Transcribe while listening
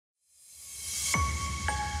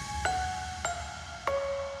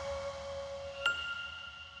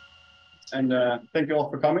and thank you all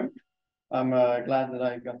for coming. I'm glad that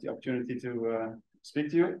I got the opportunity to speak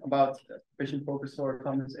to you about efficient focus or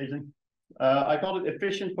autonomous agent. I call it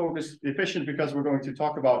efficient because we're going to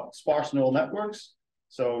talk about sparse neural networks,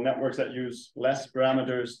 so networks that use less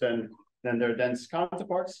parameters than their dense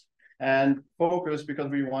counterparts, and focus because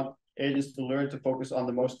we want agents to learn to focus on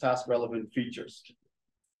the most task-relevant features.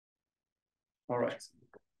 All right,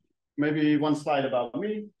 maybe one slide about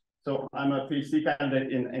me. So I'm a PhD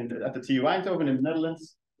candidate at the TU Eindhoven in the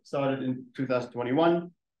Netherlands. Started in 2021.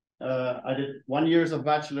 I did 1 year of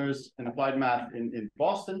bachelor's in applied math in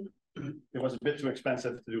Boston. It was a bit too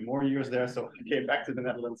expensive to do more years there, so I came back to the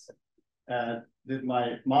Netherlands and did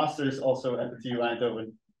my master's also at the TU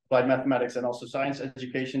Eindhoven, applied mathematics and also science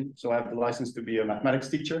education. So I have the license to be a mathematics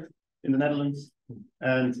teacher in the Netherlands.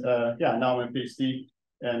 And yeah, now I'm a PhD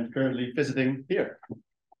and currently visiting here.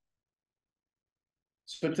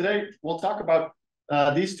 So today we'll talk about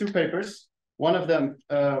these two papers. One of them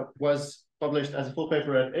was published as a full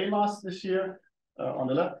paper at AMAS this year. On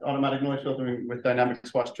the left, automatic noise filtering with dynamic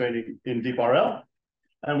sparse training in deep RL.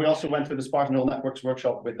 And we also went to the sparse neural networks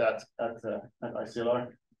workshop with that at ICLR.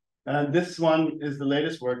 And this one is the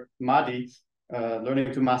latest work, MaDi,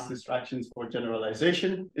 learning to mask distractions for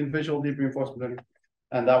generalization in visual deep reinforcement learning.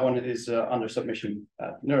 And that one is under submission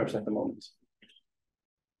at NeurIPS at the moment.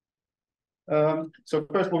 So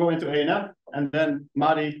first we'll go into ANF and then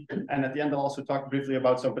MaDi, and at the end I'll also talk briefly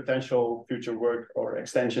about some potential future work or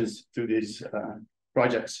extensions to these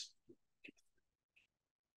projects.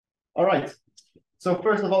 All right, so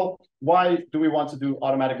first of all, why do we want to do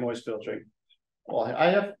automatic noise filtering? Well, I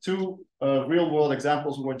have two real-world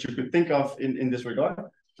examples of what you could think of in this regard.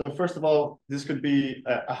 So first of all, this could be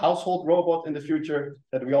a household robot in the future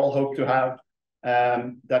that we all hope to have,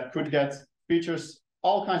 that could get features,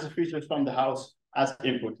 all kinds of features from the house as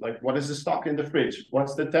input, like what is the stock in the fridge,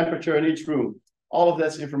 what's the temperature in each room. All of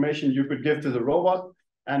this information you could give to the robot,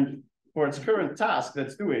 and for its current task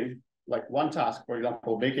that's doing, like one task, for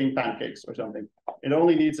example, baking pancakes or something, it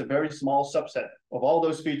only needs a very small subset of all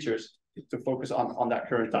those features to focus on that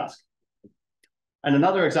current task. And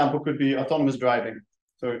another example could be autonomous driving.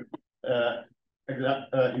 So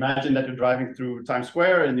imagine that you're driving through Times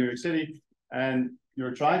Square in New York City, and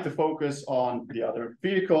you're trying to focus on the other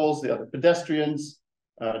vehicles, the other pedestrians,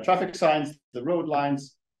 traffic signs, the road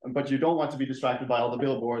lines, but you don't want to be distracted by all the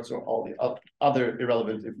billboards or all the other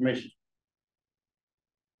irrelevant information.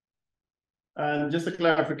 And just a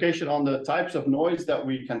clarification on the types of noise that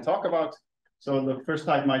we can talk about. So the first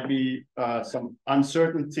type might be some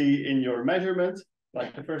uncertainty in your measurement,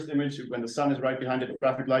 like the first image, when the sun is right behind the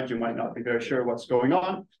traffic light, you might not be very sure what's going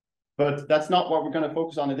on, but that's not what we're going to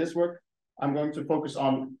focus on in this work. I'm going to focus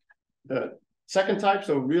on the second type,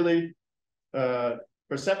 so really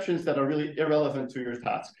perceptions that are really irrelevant to your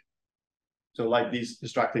task. So like these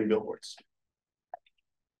distracting billboards.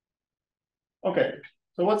 Okay,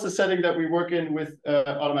 so what's the setting that we work in with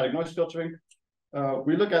automatic noise filtering?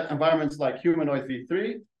 We look at environments like humanoid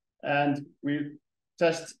V3, and we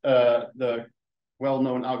test the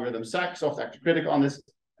well-known algorithm SAC, soft actor critic, on this.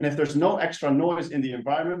 And if there's no extra noise in the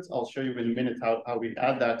environment, I'll show you in a minute how we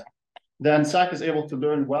add that, then SAC is able to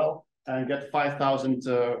learn well and get 5,000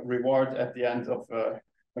 reward at the end of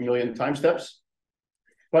 1,000,000 time steps.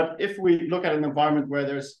 But if we look at an environment where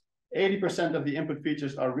there's 80% of the input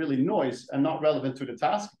features are really noise and not relevant to the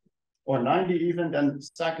task, or 90 even, then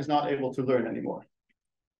SAC is not able to learn anymore.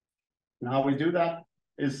 And how we do that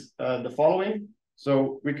is the following.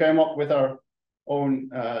 So we came up with our own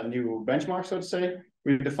new benchmark, so to say.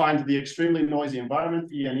 We defined the extremely noisy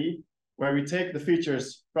environment, ENE, where we take the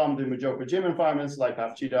features from the Majoko Gym environments like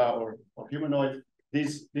Cheetah or Humanoid.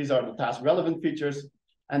 These are the task relevant features.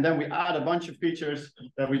 And then we add a bunch of features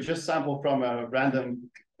that we just sample from a random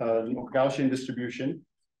Gaussian distribution.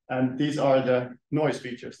 And these are the noise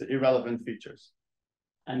features, the irrelevant features.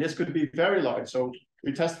 And this could be very large. So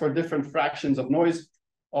we test for different fractions of noise,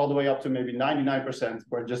 all the way up to maybe 99%,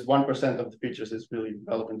 where just 1% of the features is really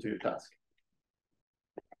relevant to your task.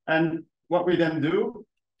 And what we then do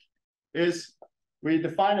is we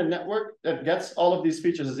define a network that gets all of these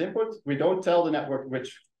features as input. We don't tell the network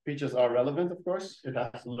which features are relevant, of course. It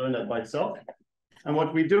has to learn that by itself. And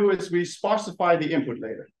what we do is we sparsify the input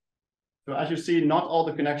layer. So as you see, not all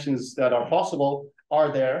the connections that are possible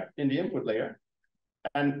are there in the input layer.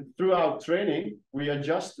 And throughout training, we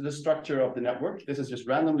adjust the structure of the network. This is just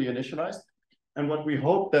randomly initialized. And what we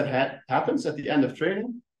hope that happens at the end of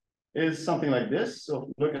training is something like this.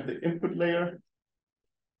 So look at the input layer.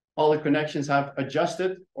 All the connections have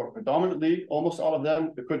adjusted, or predominantly, almost all of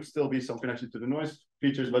them. There could still be some connection to the noise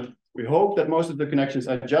features, but we hope that most of the connections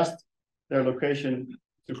adjust their location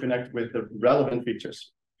to connect with the relevant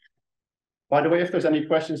features. By the way, if there's any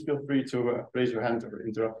questions, feel free to raise your hand or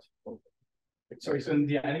interrupt. Sorry, so in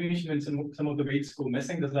the animation, when some of the weights go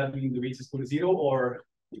missing, does that mean the weights go to 0, or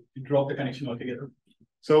you drop the connection altogether?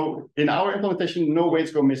 So in our implementation, no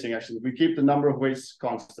weights go missing, actually. We keep the number of weights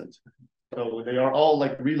constant. So they are all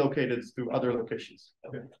like relocated to other locations.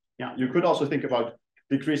 Okay. Yeah, you could also think about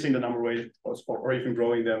decreasing the number of weights or even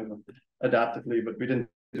growing them adaptively, but we didn't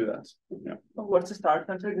do that. Yeah. What's the start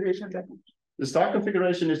configuration then? The start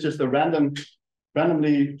configuration is just a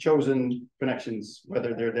randomly chosen connections,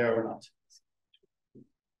 whether they're there or not.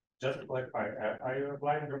 Just to clarify, are you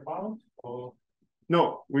applying dropout or?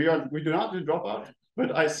 No, we do not do dropout,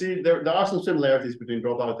 but I see there are some similarities between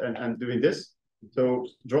dropout and doing this. So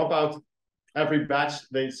dropout, every batch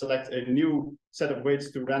they select a new set of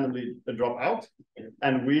weights to randomly drop out,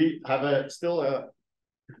 and we have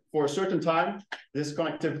for a certain time this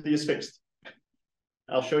connectivity is fixed.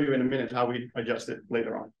 I'll show you in a minute how we adjust it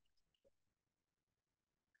later on.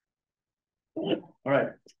 All right.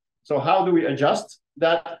 So how do we adjust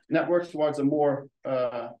that network towards a more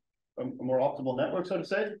optimal network, so to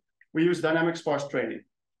say? We use dynamic sparse training.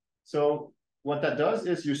 So what that does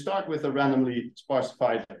is you start with a randomly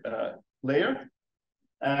sparsified layer,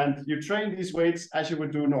 and you train these weights as you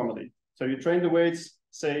would do normally. So you train the weights,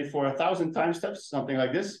 say, for 1,000 time steps, something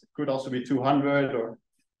like this. Could also be 200 or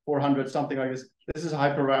 400, something like this. This is a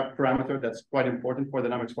hyperparameter that's quite important for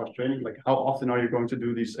dynamic sparse training. Like, how often are you going to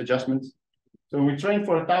do these adjustments? So we train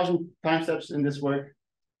for 1,000 time steps in this work.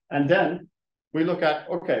 And then we look at,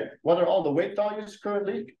 okay, what are all the weight values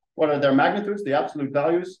currently? What are their magnitudes, the absolute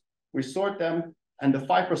values? We sort them, and the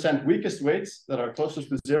 5% weakest weights that are closest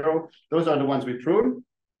to 0, those are the ones we prune.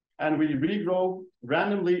 And we regrow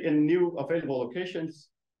randomly in new available locations,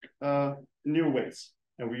 new weights.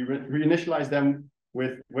 And we reinitialize them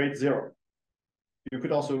with weight 0. You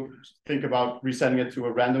could also think about resetting it to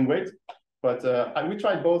a random weight, but we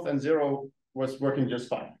tried both, and 0 was working just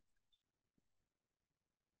fine.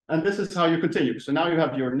 And this is how you continue. So now you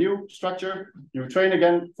have your new structure. You train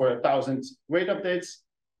again for 1,000 weight updates.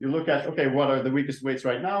 You look at, okay, what are the weakest weights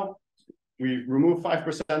right now? We remove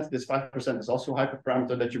 5%. This 5% is also a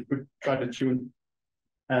hyperparameter that you could try to tune.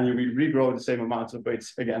 And you regrow the same amounts of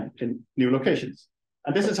weights again in new locations.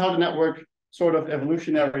 And this is how the network sort of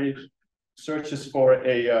evolutionary searches for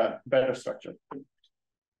a better structure.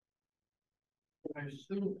 I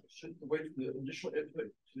assume should wait for the initial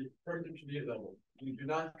input to the first intermediate level. You do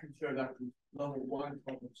not consider that level 1,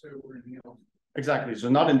 level 2, or anything else. Exactly. So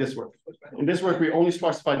not in this work. In this work, we only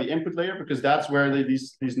sparsify the input layer because that's where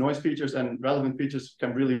these noise features and relevant features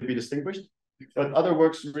can really be distinguished. But other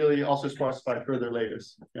works really also sparsify further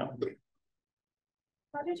layers. Yeah.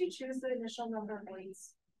 How did you choose the initial number of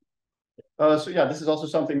weights? So yeah, this is also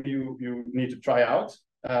something you need to try out.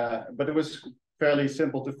 But it was fairly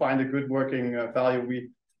simple to find a good working value.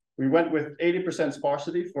 We went with 80%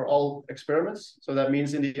 sparsity for all experiments. So that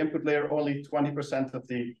means in the input layer, only 20% of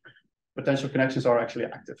the potential connections are actually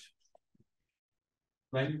active.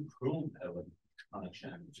 When you prune a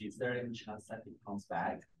connection, is there any chance that it comes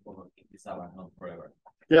back, or is that one not forever?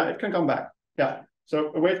 Yeah, it can come back. Yeah.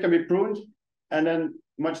 So a weight can be pruned, and then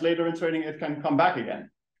much later in training, it can come back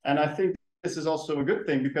again. And I think this is also a good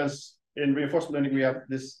thing because in reinforcement learning, we have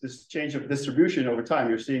this change of distribution over time.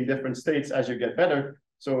 You're seeing different states as you get better.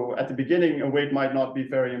 So at the beginning, a weight might not be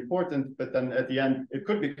very important, but then at the end, it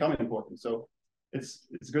could become important. So it's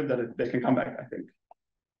good that they can come back, I think.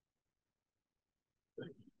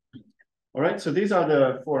 All right, so these are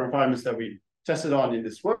the 4 environments that we tested on in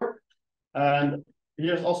this work. And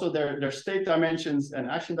here's also their state dimensions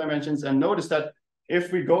and action dimensions. And notice that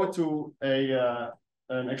if we go to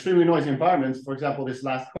an extremely noisy environment, for example, this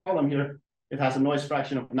last column here, it has a noise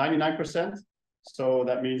fraction of 99%. So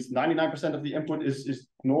that means 99% of the input is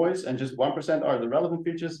noise and just 1% are the relevant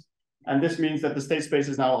features. And this means that the state space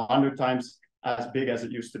is now 100 times as big as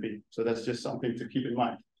it used to be. So that's just something to keep in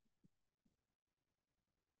mind.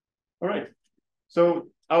 All right. So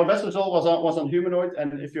our best result was on humanoid.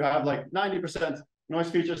 And if you have like 90% noise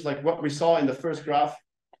features, like what we saw in the first graph,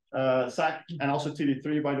 SAC and also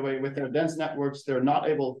TD3, by the way, with their dense networks, they're not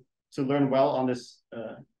able to learn well on this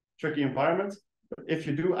tricky environment. But if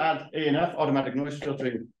you do add ANF, automatic noise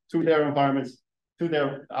filtering, to their environments, to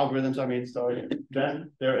their algorithms,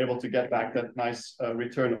 then they're able to get back that nice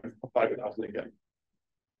return of 5,000 again.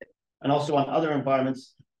 And also on other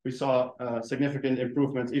environments, we saw significant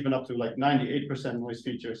improvements, even up to like 98% noise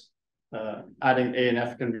features. Adding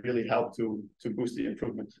ANF can really help to boost the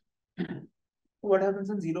improvement. What happens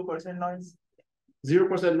in 0% noise?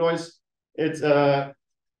 0% noise, it's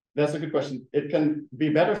That's a good question. It can be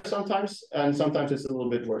better sometimes, and sometimes it's a little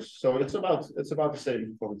bit worse. So it's about the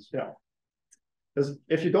same performance, yeah. Because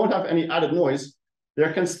if you don't have any added noise,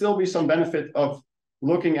 there can still be some benefit of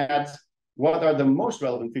looking at what are the most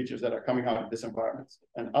relevant features that are coming out of this environment.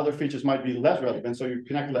 And other features might be less relevant, so you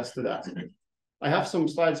connect less to that. I have some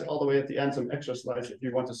slides all the way at the end, some extra slides if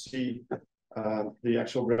you want to see the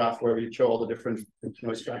actual graph where we show all the different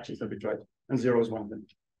noise fractions that we tried, and 0 is one of them.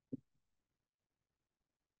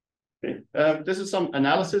 Okay. This is some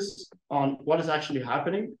analysis on what is actually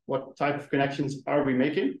happening, what type of connections are we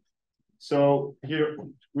making. So here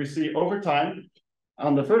we see over time,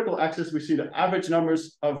 on the vertical axis, we see the average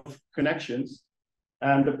numbers of connections.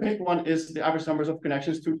 And the pink one is the average numbers of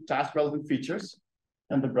connections to task relevant features.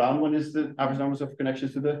 And the brown one is the average numbers of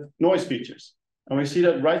connections to the noise features. And we see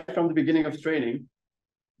that right from the beginning of training,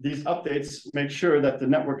 these updates make sure that the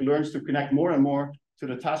network learns to connect more and more to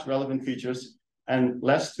the task relevant features and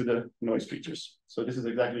less to the noise features. So this is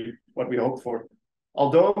exactly what we hope for.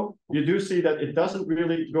 Although you do see that it doesn't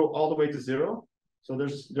really go all the way to 0. So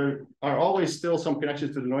there are always still some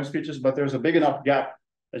connections to the noise features, but there's a big enough gap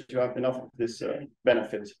that you have enough of this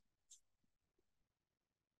benefit.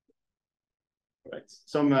 Right.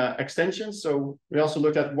 Some extensions. So we also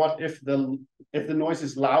looked at what if the noise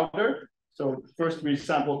is louder. So first we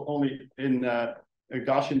sampled only in a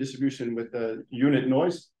Gaussian distribution with the unit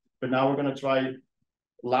noise, but now we're going to try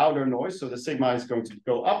louder noise. So the sigma is going to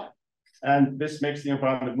go up, and this makes the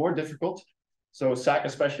environment more difficult. So SAC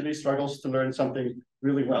especially struggles to learn something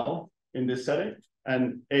really well in this setting,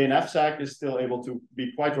 and ANF SAC is still able to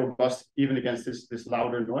be quite robust even against this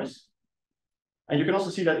louder noise. And you can also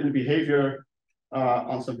see that in the behavior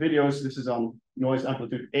on some videos. This is on noise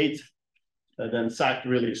amplitude 8. Then SAC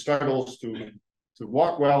really struggles to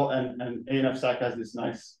walk well, and ANF SAC has this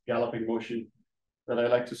nice galloping motion that I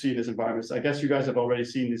like to see in this environment. I guess you guys have already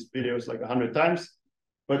seen these videos like 100 times,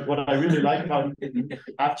 but what I really like about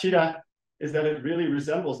half cheetah is that it really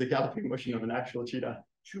resembles the galloping motion of an actual cheetah.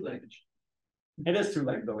 Two-legged. It is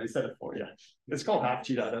 2-legged though, instead of 4, yeah. It's called half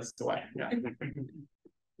cheetah, that's why, yeah.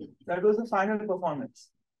 That was the final performance.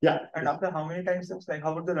 Yeah. And after how many times steps, like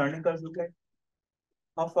how would the learning curves look like?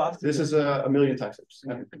 How fast? This is a million time steps.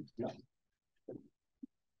 Yeah.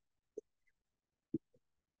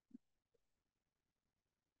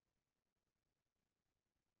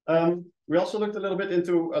 We also looked a little bit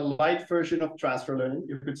into a light version of transfer learning,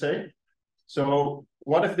 you could say. So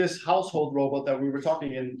what if this household robot that we were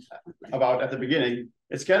talking about at the beginning,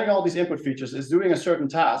 it's getting all these input features, it's doing a certain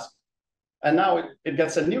task, and now it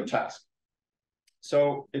gets a new task.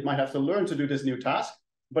 So it might have to learn to do this new task,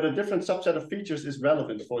 but a different subset of features is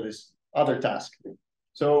relevant for this other task.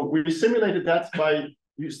 So we simulated that by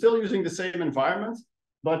still using the same environment,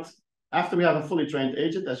 but after we have a fully trained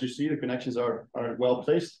agent, as you see, the connections are well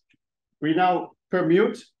placed. We now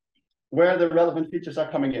permute where the relevant features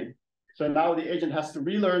are coming in. So now the agent has to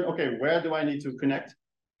relearn, okay, where do I need to connect?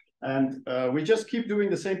 And we just keep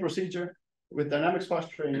doing the same procedure with dynamic sparse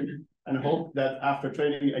training and hope that after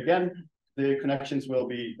training again, the connections will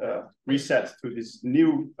be reset to these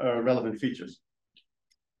new relevant features.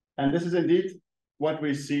 And this is indeed what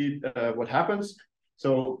we see, what happens.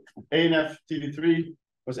 So ANF TD3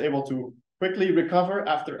 was able to quickly recover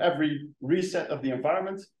after every reset of the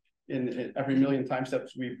environment. In every million time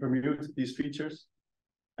steps, we permute these features.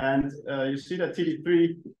 And you see that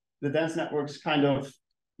TD3, the dense networks kind of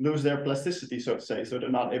lose their plasticity, so to say, so they're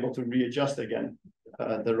not able to readjust again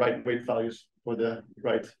the right weight values for the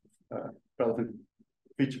right relevant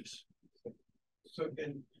features. So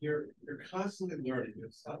again, you're constantly learning.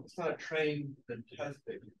 It's not train and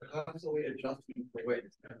testing. You're constantly adjusting the weight.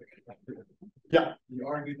 Yeah. You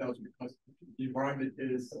argued that was because the environment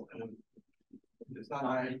is it's not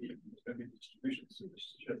IID, it's going to be distribution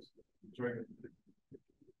chips during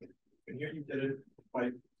it. And here you did it by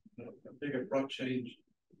a big abrupt change.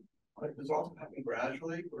 Like, does it also happen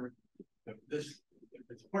gradually, or this?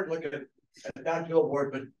 It's important to look at that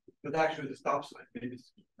billboard, but actually the stop sign. Maybe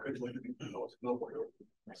it's good to look at the billboard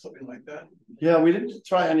or something like that. Yeah, we didn't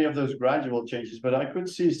try any of those gradual changes, but I could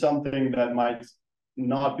see something that might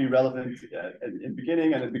not be relevant in the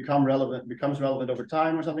beginning, and it becomes relevant over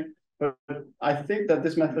time or something. But I think that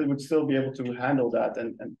this method would still be able to handle that.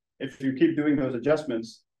 And if you keep doing those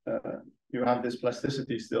adjustments, you have this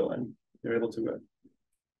plasticity still, and you're able to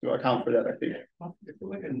account for that, I think. It's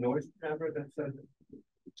like a noise parameter that says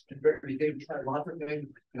they try lots of things,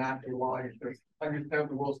 and after a while, you understand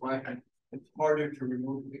the world's life, and it's harder to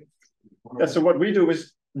remove things. Yeah, so what we do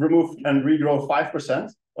is remove and regrow 5%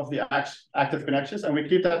 of the active connections, and we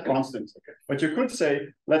keep that constant. But you could say,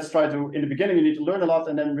 let's try to, in the beginning, you need to learn a lot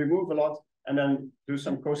and then remove a lot, and then do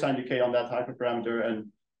some cosine decay on that hyperparameter.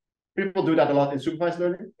 And people do that a lot in supervised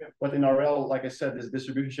learning, but in RL, like I said, this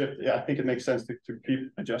distribution shift, yeah, I think it makes sense to keep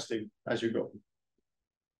adjusting as you go.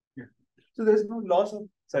 So there's no loss of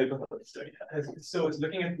cyber. So it's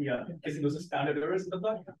looking at the guessing those are standard errors in the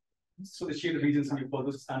plot. So the shaded regions and you call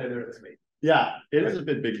those standard errors, right? Yeah, it is a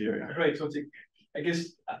bit big here. Yeah. Right. So it's, I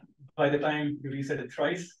guess by the time you reset it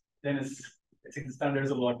thrice, then it's the standard error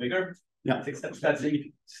is a lot bigger. Yeah. That's it.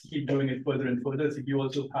 Just keep doing it further and further. So you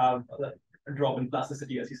also have a drop in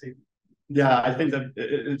plasticity, as you say. Yeah, I think that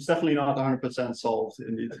it's definitely not 100% solved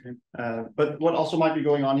indeed. But what also might be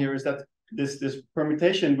going on here is that this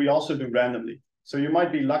permutation we also do randomly. So you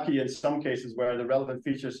might be lucky in some cases where the relevant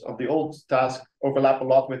features of the old task overlap a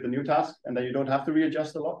lot with the new task, and then you don't have to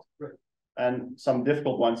readjust a lot. Right. And some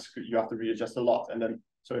difficult ones you have to readjust a lot. And then,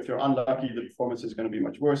 so if you're unlucky, the performance is going to be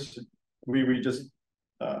much worse. We just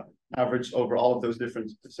average over all of those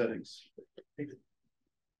different settings.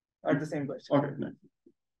 At the same question. Okay. No.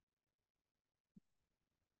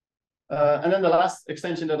 And then the last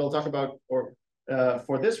extension that I'll talk about, or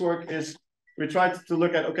for this work, is we tried to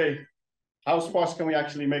look at, okay, how sparse can we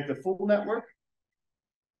actually make the full network?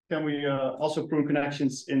 Can we also prune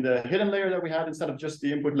connections in the hidden layer that we had instead of just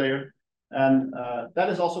the input layer? And that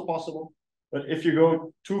is also possible. But if you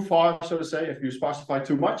go too far, so to say, if you sparsify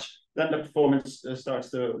too much, then the performance starts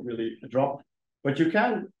to really drop. But you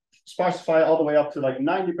can sparsify all the way up to like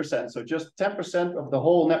 90%. So just 10% of the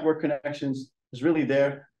whole network connections is really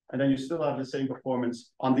there. And then you still have the same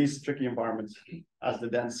performance on these tricky environments as the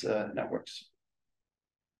dense networks.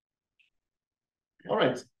 All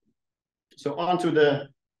right. So on to the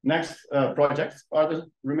next project. Are there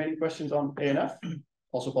remaining questions on ANF?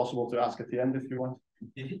 Also possible to ask at the end if you want.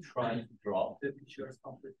 Did you try to drop the features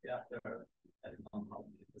completely after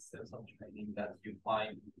the steps of training that you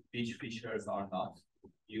find which features are not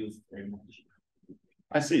used very much?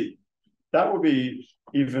 I see. That would be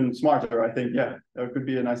even smarter, I think. Yeah, that could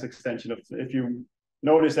be a nice extension of if you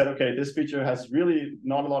notice that, okay, this feature has really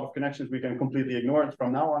not a lot of connections, we can completely ignore it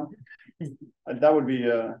from now on. That would be,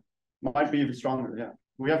 might be even stronger. Yeah,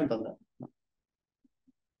 we haven't done that. No.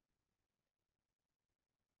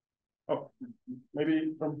 Oh,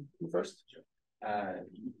 maybe from you first?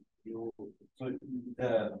 So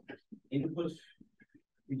the input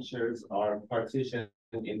features are partitioned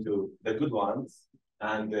into the good ones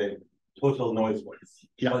and the total noise ones.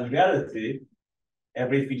 Yeah. But in reality,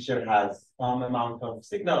 every feature has some amount of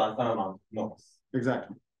signal and some amount of noise.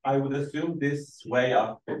 Exactly. I would assume this way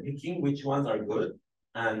of picking which ones are good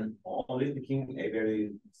and only picking a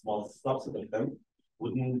very small subset of them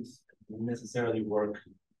wouldn't necessarily work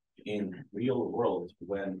in real world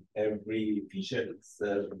when every feature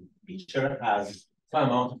has some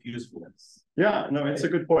amount of usefulness. Yeah, no, it's a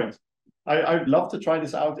good point. I'd love to try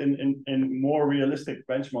this out in more realistic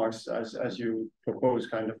benchmarks as you propose,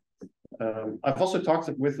 kind of. I've also talked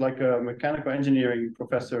with like a mechanical engineering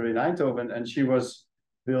professor in Eindhoven, and she was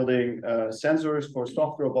building sensors for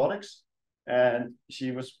soft robotics, and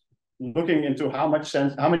she was looking into how many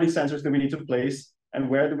sensors do we need to place and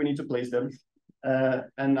where do we need to place them.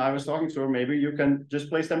 And I was talking to her, maybe you can just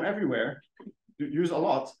place them everywhere, use a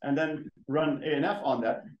lot, and then run ANF on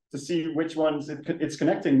that to see which ones it's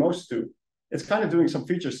connecting most to. It's kind of doing some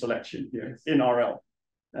feature selection here in RL.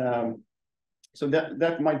 So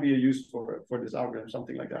that might be a use for this algorithm,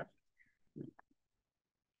 something like that.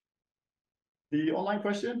 The online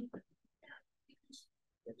question?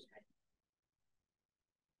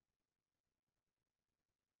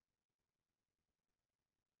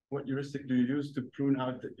 What heuristic do you use to prune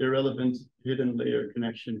out the irrelevant hidden layer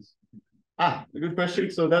connections? A good question.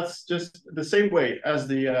 So that's just the same way as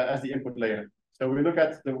the input layer. So we look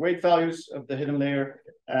at the weight values of the hidden layer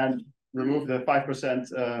and remove the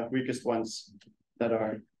 5% weakest ones that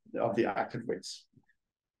are of the active weights.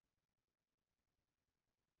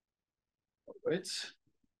 Wait.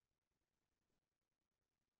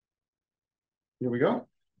 Here we go.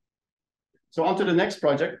 So on to the next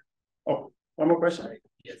project. Oh, one more question.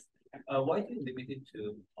 Yes. Why do you limit it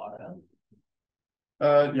to RL?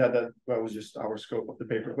 Yeah, that was just our scope of the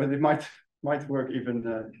paper, but it might work even.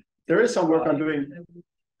 There is some work on doing.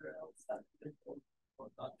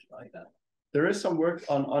 There is some work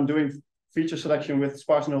on doing feature selection with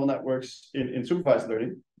sparse neural networks in supervised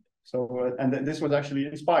learning. So and this was actually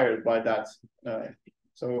inspired by that.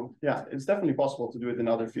 So yeah, it's definitely possible to do it in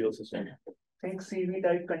other fields as well. I think CV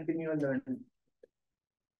type continual learning.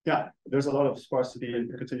 Yeah, there's a lot of sparsity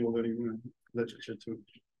in continual learning literature too.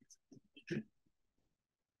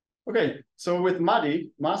 Okay, so with MaDi,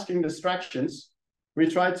 masking distractions, we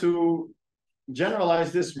try to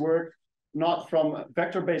generalize this work not from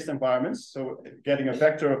vector-based environments, so getting a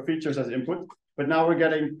vector of features as input, but now we're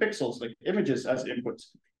getting pixels, like images, as inputs.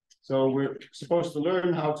 So we're supposed to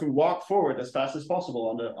learn how to walk forward as fast as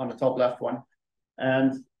possible on the top left one,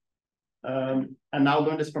 and now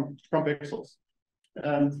learn this from pixels.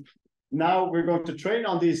 And now we're going to train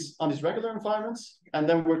on these regular environments, and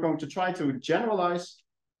then we're going to try to generalize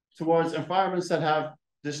towards environments that have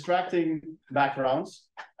distracting backgrounds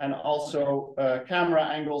and also camera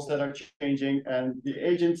angles that are changing, and the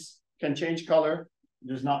agents can change color.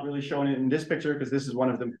 There's not really shown in this picture because this is one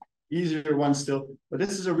of the easier ones still, but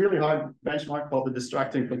this is a really hard benchmark called the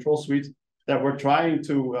distracting control suite that we're trying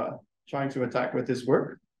to attack with this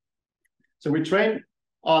work. So we train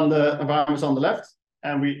on the environments on the left,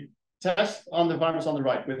 and we test on the environments on the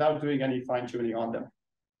right without doing any fine-tuning on them.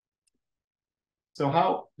 So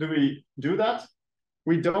how do we do that?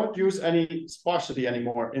 We don't use any sparsity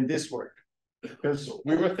anymore in this work, because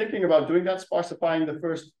we were thinking about doing that, sparsifying the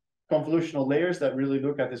first convolutional layers that really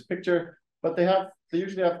look at this picture, but they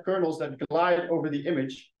usually have kernels that glide over the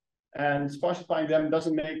image, and sparsifying them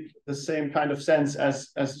doesn't make the same kind of sense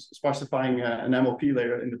as sparsifying an MLP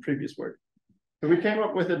layer in the previous work. So we came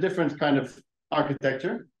up with a different kind of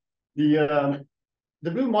architecture. The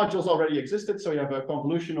blue modules already existed, so you have a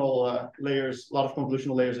convolutional layers, a lot of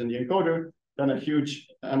convolutional layers in the encoder, then a huge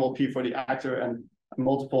MLP for the actor and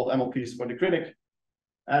multiple MLPs for the critic.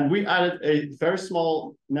 And we added a very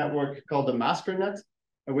small network called the masker net,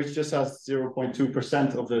 which just has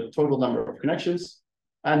 0.2% of the total number of connections.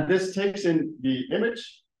 And this takes in the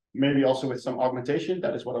image, maybe also with some augmentation.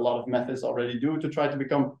 That is what a lot of methods already do to try to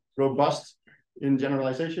become robust in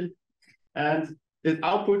generalization. And it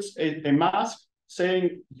outputs a mask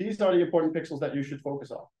saying, these are the important pixels that you should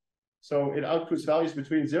focus on. So it outputs values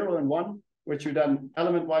between 0 and 1, which you then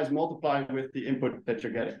element-wise multiply with the input that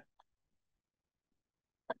you're getting.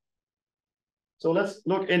 So let's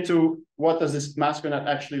look into what does this masker net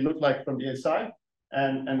actually look like from the inside,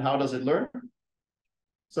 and how does it learn?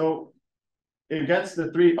 So it gets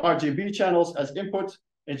the 3 RGB channels as input.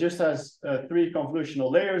 It just has 3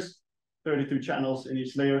 convolutional layers, 32 channels in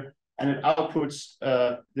each layer, and it outputs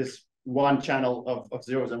this 1 channel of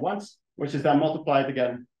zeros and ones, which is then multiplied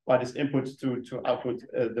again by this input to output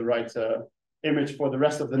the right image for the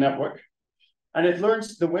rest of the network. And it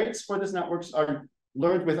learns the weights for these networks are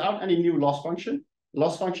learned without any new loss function.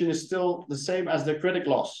 Loss function is still the same as the critic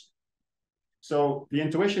loss. So the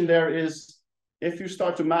intuition there is, if you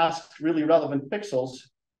start to mask really relevant pixels,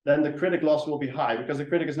 then the critic loss will be high because the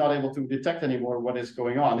critic is not able to detect anymore what is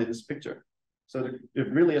going on in this picture. So the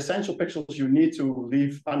really essential pixels you need to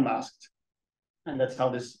leave unmasked. And that's how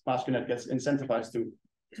this masker net gets incentivized to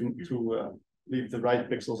leave the right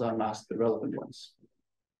pixels unmasked, the relevant ones.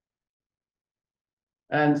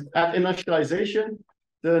 And at initialization,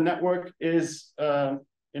 the network is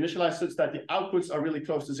initialized such that the outputs are really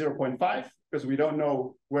close to 0.5 because we don't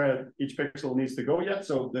know where each pixel needs to go yet.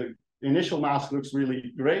 So the initial mask looks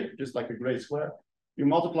really gray, just like a gray square. You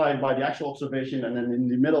multiply it by the actual observation, and then in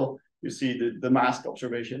the middle, you see the mask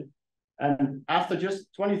observation. And after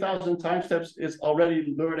just 20,000 time steps, it's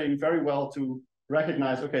already learning very well to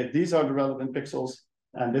recognize, okay, these are the relevant pixels,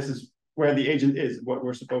 and this is where the agent is, what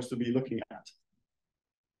we're supposed to be looking at.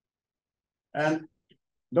 And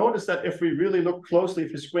notice that if we really look closely,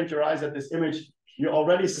 if you squint your eyes at this image, you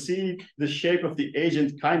already see the shape of the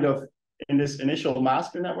agent kind of in this initial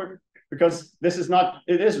masker network, because this is not,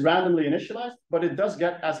 it is randomly initialized, but it does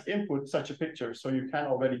get as input such a picture. So you can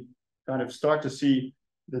already kind of start to see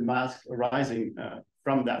the mask arising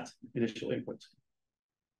from that initial input.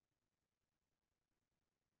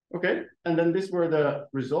 Okay, and then these were the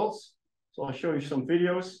results. So I'll show you some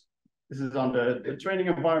videos. This is on the training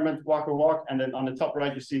environment, walk, and then on the top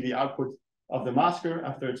right, you see the output of the masker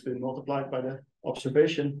after it's been multiplied by the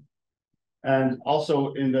observation. And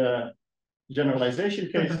also in the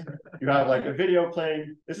generalization case, you have like a video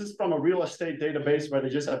playing. This is from a real estate database where they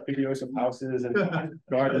just have videos of houses and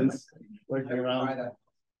gardens looking around.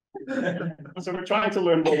 So we're trying to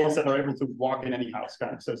learn robots that are able to walk in any house,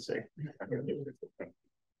 kind of, so to say.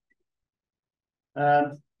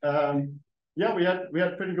 And yeah, we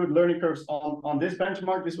had pretty good learning curves on this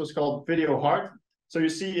benchmark. This was called video hard. So you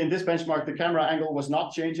see in this benchmark, the camera angle was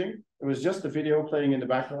not changing. It was just the video playing in the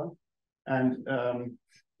background. And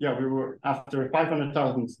yeah, we were, after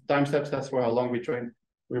 500,000 time steps, that's for how long we trained,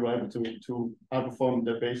 we were able to outperform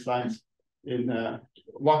the baselines in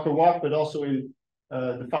walk, but also in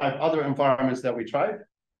the 5 other environments that we tried.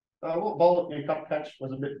 Ball and cup catch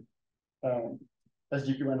was a bit,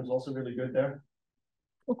 SGQN was also really good there.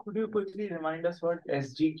 Could you quickly remind us what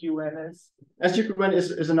SGQN is? SGQN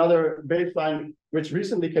is another baseline which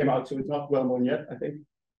recently came out, so it's not well known yet, I think.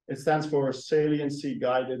 It stands for Saliency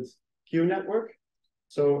Guided Q Network.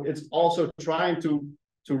 So it's also trying to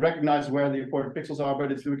recognize where the important pixels are,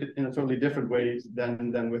 but it's doing it in a totally different way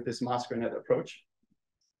than with this masker net approach.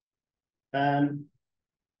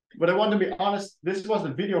 But I want to be honest, this was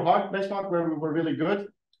the video hard benchmark where we were really good,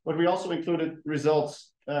 but we also included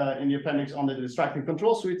results in the appendix on the distracting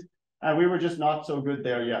control suite, and we were just not so good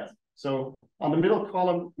there yet. So on the middle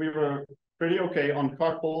column, we were pretty okay on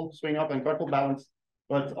cart pull, swing up, and cart pull balance,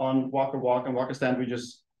 but on walker walk and walker stand, we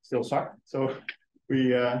just still suck. So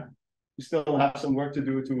we still have some work to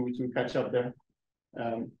do to catch up there.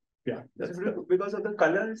 Yeah, that's because of the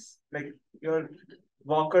colors, like your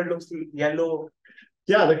walker looks yellow.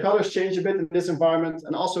 Yeah, the colors change a bit in this environment,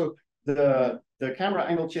 and also the camera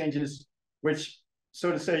angle changes, which,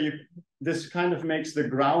 so to say, this kind of makes the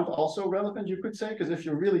ground also relevant, you could say, because if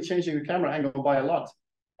you're really changing the camera angle by a lot,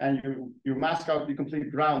 and you mask out the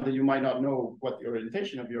complete ground, then you might not know what the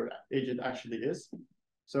orientation of your agent actually is.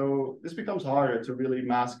 So this becomes harder to really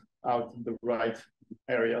mask out the right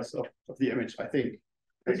areas of the image, I think.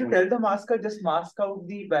 Did you tell the masker just mask out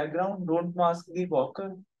the background, don't mask the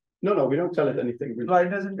walker? No, we don't tell it anything. Why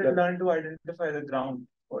doesn't it learn to identify the ground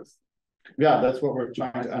first? Yeah, that's what we're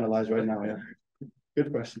trying to analyze right now, yeah.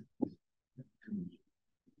 Good question.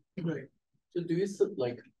 Right. So do you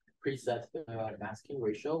like preset the masking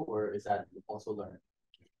ratio, or is that also learned?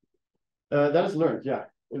 That is learned, yeah.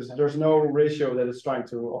 There's no ratio that it's trying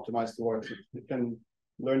to optimize towards. It can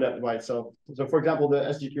learn that by itself. So for example, the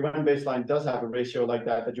SGQN baseline does have a ratio like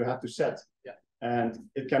that you have to set. Yeah. And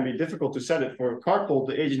it can be difficult to set it. For cart pull,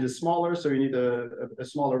 the agent is smaller, so you need a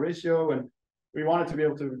smaller ratio. And we wanted to be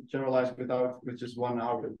able to generalize with just one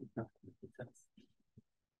algorithm.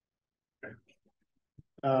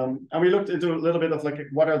 And we looked into a little bit of like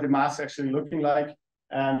what are the masks actually looking like,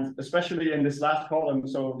 and especially in this last column,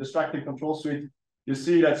 so distracting control suite, you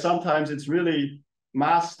see that sometimes it's really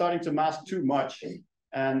starting to mask too much,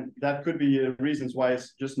 and that could be reasons why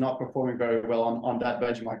it's just not performing very well on that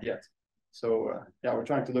benchmark yet. So yeah, we're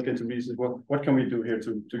trying to look into reasons. What can we do here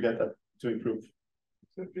to get that to improve?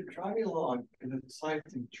 So if you're driving along and then decide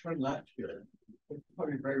to turn left here, it's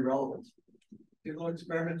probably very relevant. Do little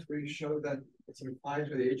experiments where you show that it sort of finds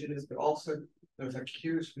where the agent is, but also there's like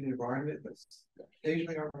cues from the environment that's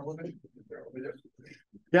occasionally are relevant.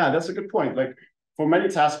 Yeah, that's a good point. Like for many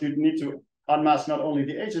tasks, you need to unmask not only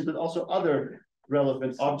the agent, but also other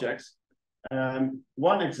relevant objects.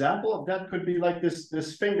 One example of that could be like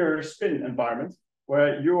this finger spin environment,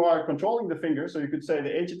 where you are controlling the finger. So you could say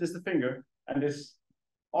the agent is the finger, and this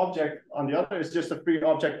object on the other is just a free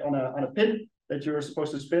object on a pin that you're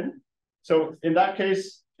supposed to spin. So in that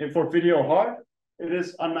case, for video hard, it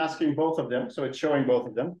is unmasking both of them. So it's showing both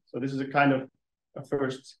of them. So this is a kind of a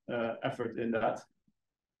first effort in that.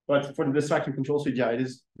 But for the distracting control suite, yeah, it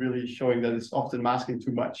is really showing that it's often masking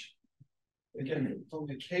too much. Again, it's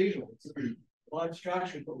only occasional. It's a lot of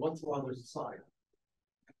distraction, but once in a while there's a sign.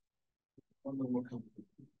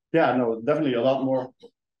 Yeah, no, definitely a lot more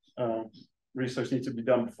research needs to be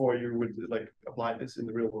done before you would like apply this in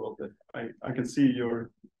the real world. But I can see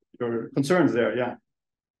your concerns there, yeah.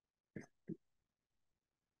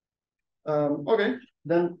 Okay,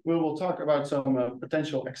 then we will talk about some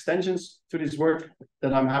potential extensions to this work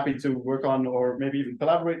that I'm happy to work on, or maybe even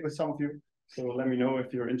collaborate with some of you. So let me know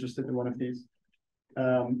if you're interested in one of these.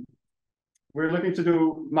 We're looking to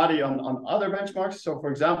do MaDi on other benchmarks. So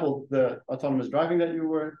for example, the autonomous driving that you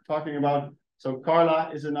were talking about. So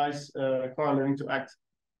Carla is a nice car learning to act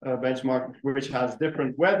benchmark, which has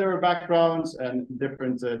different weather backgrounds and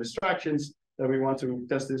different distractions that we want to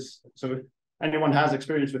test this. So if anyone has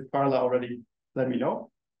experience with Carla already, let me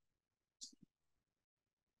know.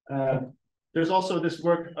 There's also this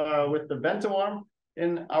work with the bento arm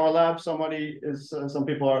in our lab. Some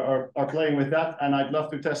people are playing with that, and I'd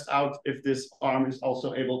love to test out if this arm is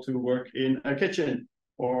also able to work in a kitchen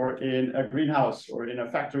or in a greenhouse or in a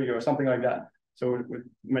factory or something like that. So with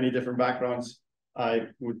many different backgrounds, I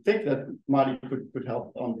would think that MaDi could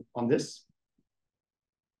help on this.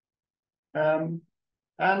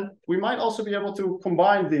 And we might also be able to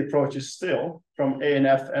combine the approaches still from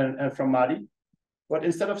ANF and from MaDi. But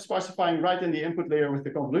instead of sparsifying right in the input layer with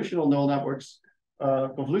the convolutional neural networks,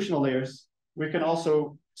 convolutional layers, we can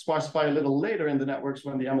also sparsify a little later in the networks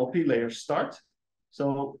when the MLP layers start.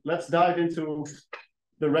 So let's dive into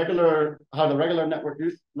how the regular network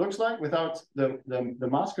looks like without the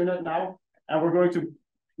masker net now. And we're going to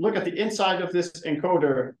look at the inside of this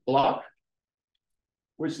encoder block,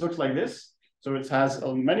 which looks like this. So it has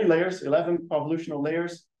many layers, 11 convolutional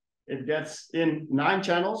layers. It gets in 9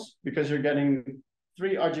 channels because you're getting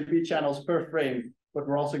 3 RGB channels per frame, but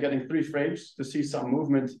we're also getting 3 frames to see some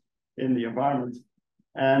movement in the environment.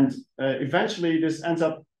 And eventually this ends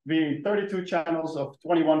up being 32 channels of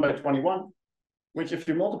 21 by 21, which if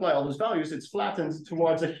you multiply all those values, it's flattened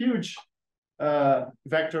towards a huge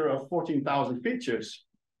vector of 14,000 features.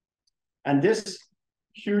 And this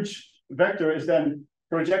huge vector is then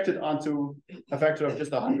projected onto a vector of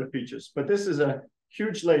just 100 features. But this is a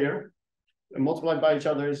huge layer, and multiplied by each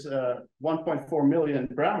other is 1.4 million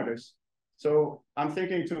parameters. So I'm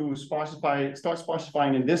thinking to start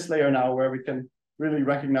sparsifying in this layer now, where we can really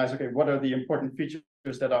recognize, okay, what are the important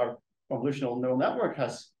features that our convolutional neural network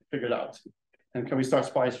has figured out? And can we start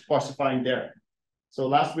sparsifying there? So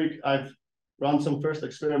last week, I've run some first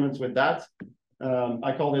experiments with that.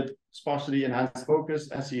 I called it sparsity enhanced focus,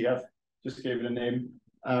 SEF, just gave it a name.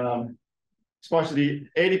 Sparsity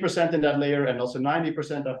 80% in that layer and also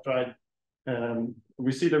 90% I've tried.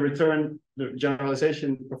 We see the return, the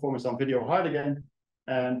generalization performance on video hard again.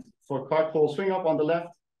 And for card pole swing up on the left,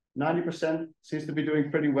 90% seems to be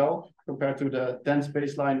doing pretty well compared to the dense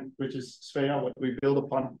baseline, which is Svea, what we build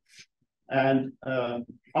upon. And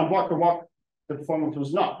on walk or walk, the performance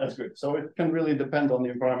was not as good. So it can really depend on the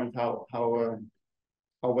environment how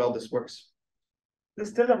well this works. There's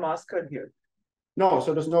still a masker here. No,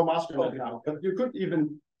 so there's no masker right now. But you could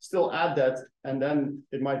even still add that, and then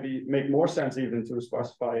it might make more sense even to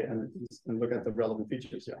sparsify and look at the relevant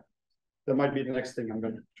features. Yeah, that might be the next thing I'm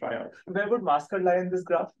going to try out. Where would masker lie in this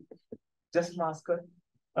graph? Just masker?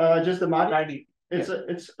 Just the MaDi. MaDi.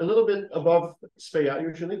 It's a little bit above Svea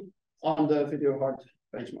usually on the video hard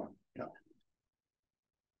benchmark. Yeah.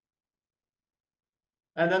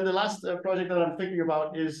 And then the last project that I'm thinking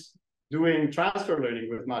about is doing transfer learning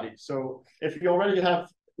with MaDi. So if you already have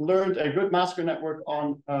learned a good masker network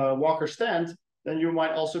on walk or stand, then you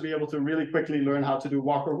might also be able to really quickly learn how to do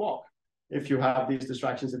walk or walk if you have these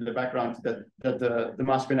distractions in the background that the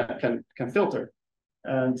masker net can filter.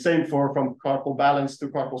 And same from carpal balance to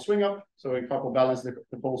carpal swing up. So in carpal balance,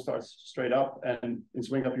 the ball starts straight up, and in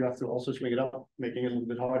swing up, you have to also swing it up, making it a little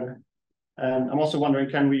bit harder. And I'm also wondering,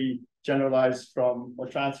 can we generalize from or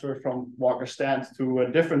transfer from walk or stand to a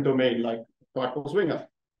different domain like carpal swing up?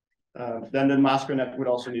 Then the masker net would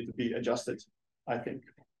also need to be adjusted, I think.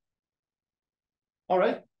 All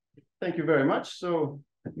right, thank you very much. So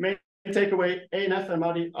main takeaway, ANF and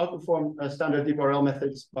MaDi outperform standard deep RL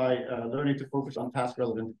methods by learning to focus on task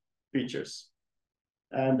relevant features.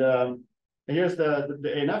 And here's the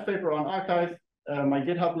ANF paper on archive, my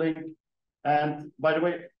GitHub link. And by the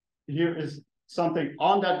way, here is something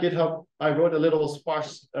on that GitHub. I wrote a little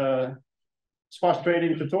sparse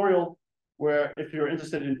trading tutorial where if you're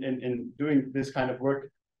interested in doing this kind of work,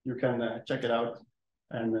 you can check it out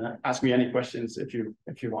and ask me any questions if you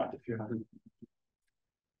want, if you haven't.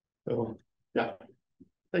 So yeah,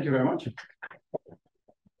 thank you very much.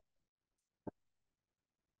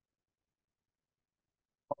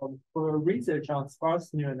 For research on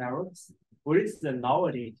sparse neural networks, what is the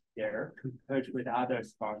novelty there compared with other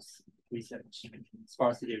sparsity research?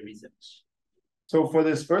 So for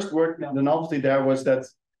this first work, the novelty there was that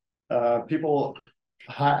people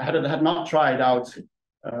had not tried out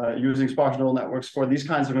using sparse neural networks for these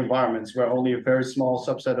kinds of environments where only a very small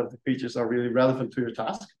subset of the features are really relevant to your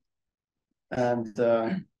task. And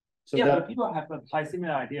so yeah, but people have applied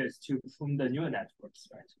similar ideas from the neural networks,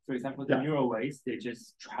 right? For example, the neural weights, they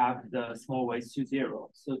just trap the small weights to 0.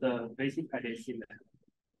 So the basic idea is similar.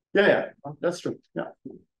 Yeah, that's true. Yeah.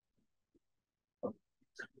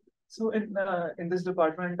 So in this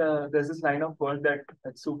department, there's this line of work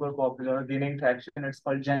that's super popular, gaining traction. It's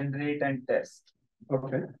called generate and test.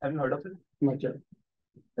 Okay. Have you heard of it? Not yet.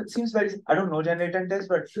 It seems very, I don't know generate and test,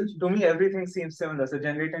 but to me, everything seems similar. So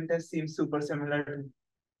generate and test seems super similar to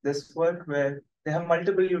this work where they have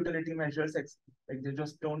multiple utility measures. Like they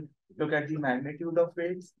just don't look at the magnitude of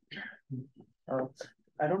weights.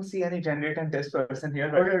 I don't see any generate and test person here.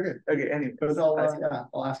 But okay. Anyway,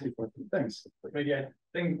 I'll ask you for it. Thanks. Maybe I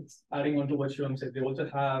think adding on to what Shivam said, they also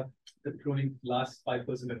have the pruning last 5%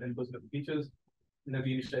 or 10% of the features, and then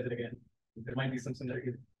we initialize it again. There might be some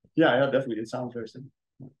similarity. Yeah, definitely. It sounds very similar.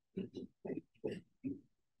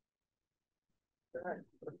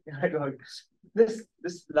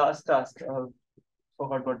 This last task,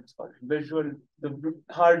 forgot what it's called. The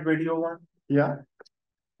hard video one. Yeah.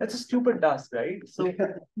 That's a stupid task, right? So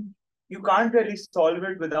you can't really solve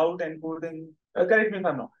it without encoding. Correct me if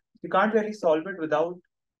I'm wrong. You can't really solve it without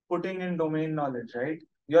putting in domain knowledge, right?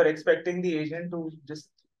 You're expecting the agent to just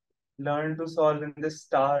learn to solve in this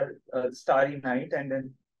starry night, and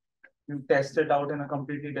then you test it out in a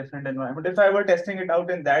completely different environment. If I were testing it out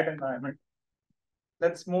in that environment,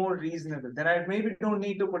 that's more reasonable. Then I maybe don't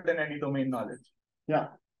need to put in any domain knowledge. Yeah,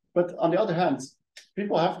 but on the other hand,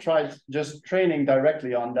 people have tried just training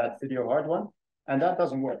directly on that video hard one, and that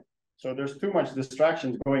doesn't work. So there's too much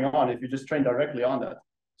distractions going on if you just train directly on that.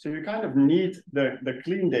 So you kind of need the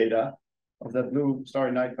clean data of that blue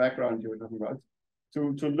starry night background you were talking about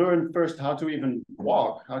to learn first how to even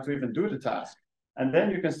walk, how to even do the task. And then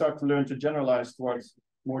you can start to learn to generalize towards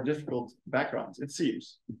more difficult backgrounds, it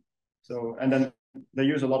seems. So, and then they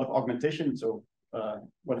use a lot of augmentation. So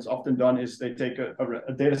what is often done is they take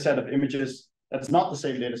a data set of images that's not the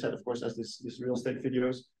same data set, of course, as this real estate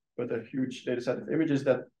videos, but a huge data set of images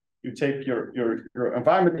that you take your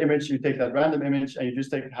environment image, you take that random image, and you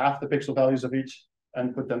just take half the pixel values of each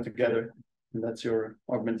and put them together. And that's your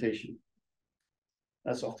augmentation.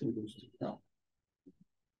 That's often used. Yeah.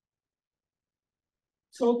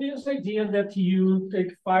 So this idea that you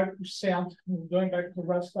take 5%, going back to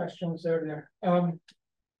Russ' questions earlier,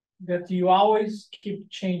 that you always keep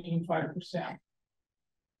changing 5%.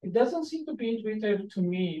 It doesn't seem to be intuitive to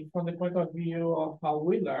me from the point of view of how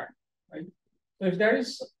we learn, right? So if there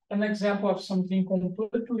is an example of something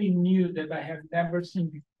completely new that I have never seen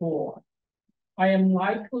before, I am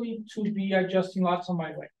likely to be adjusting lots of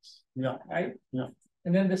my weights. Yeah. Right? Yeah.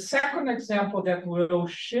 And then the second example that will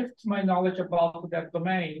shift my knowledge about that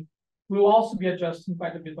domain will also be adjusting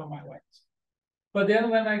quite a bit on my weights. But then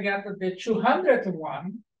when I get to the 200th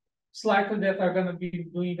one, it's likely that I'm going to be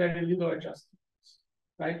doing very little adjustments,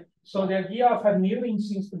 right? So the idea of annealing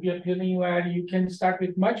seems to be appealing, where you can start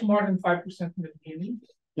with much more than 5% in the beginning,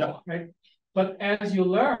 yeah, right? But as you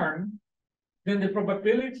learn, then the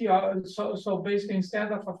probability of, so basically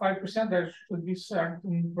instead of a 5%, there should be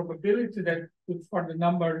certain probability that for the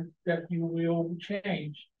number that you will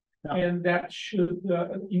change. Yeah. And that should,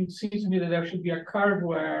 it seems to me that there should be a curve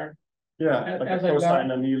where, yeah, like a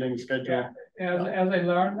cosine annealing schedule. Yeah, as I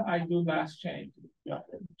learn, I do less change. Yeah.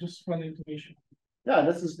 Just one intuition. Yeah,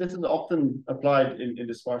 this is often applied in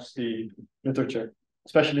the sparsity literature,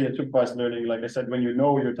 especially in supervised learning. Like I said, when you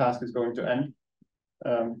know your task is going to end.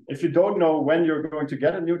 If you don't know when you're going to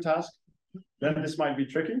get a new task, then this might be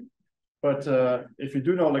tricky. But if you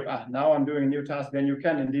do know, like, now I'm doing a new task, then you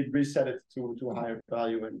can indeed reset it to a higher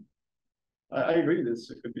value. And I agree,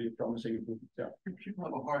 this could be promising. Yeah. People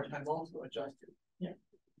have a hard time also adjusting. Yeah.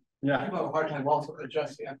 Yeah. People have a hard time also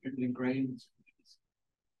adjusting after being ingrained.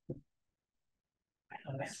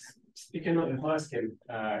 Speaking of masking,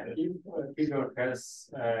 if a figure has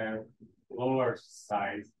lower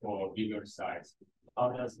size or bigger size, how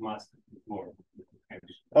does masking work?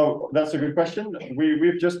 Oh, that's a good question.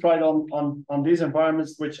 We've just tried on these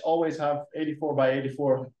environments which always have 84 by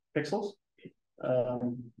 84 pixels.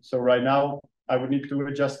 So right now I would need to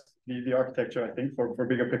adjust the architecture, I think, for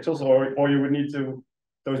bigger pixels, or you would need to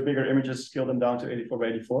those bigger images scale them down to 84 by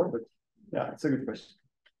 84. But yeah, it's a good question.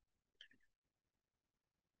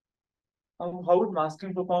 How would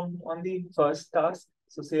masking perform on the first task?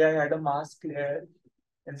 So say I had a mask layer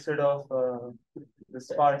instead of the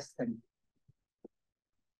sparse thing.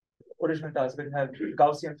 Original task would have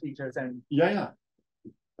Gaussian features and yeah.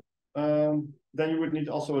 Then you would need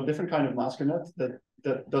also a different kind of mask in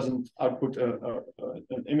that doesn't output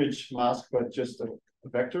an image mask, but just a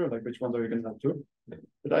vector. Like, which ones are you going to have to?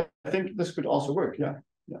 But I think this could also work. Yeah.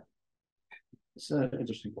 It's an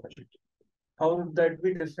interesting project. How would that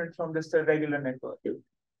be different from just a regular network?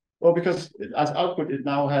 Well, because as output, it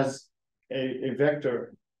now has a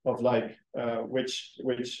vector of like which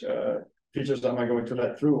features am I going to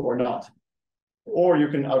let through or not. Or you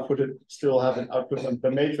can still have an output on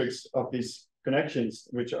the matrix of these connections,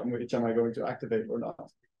 which am I going to activate or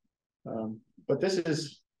not. But this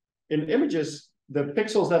is, in images, the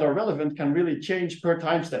pixels that are relevant can really change per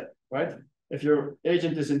time step, right? If your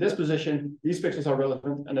agent is in this position, these pixels are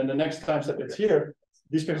relevant, and then the next time step it's here,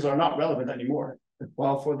 these pixels are not relevant anymore.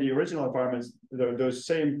 While for the original environments, those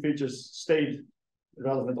same features stayed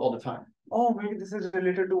relevant all the time. Oh, maybe this is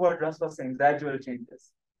related to what Russ was saying, gradual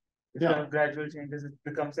changes. If you Yeah. have gradual changes, it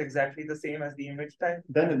becomes exactly the same as the image type.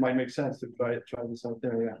 Then it might make sense to try this out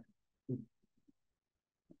there, yeah.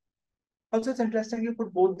 Also, it's interesting you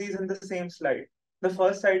put both these in the same slide. The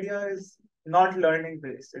first idea is not learning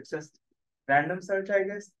based, it's just random search, I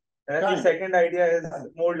guess. Whereas the second idea is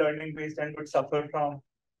more learning based and would suffer from,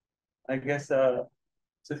 I guess, so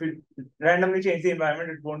if you randomly change the environment,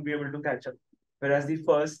 it won't be able to catch up. Whereas the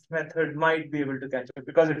first method might be able to catch up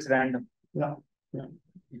because it's random. Yeah.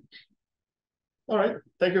 All right.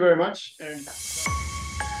 Thank you very much. And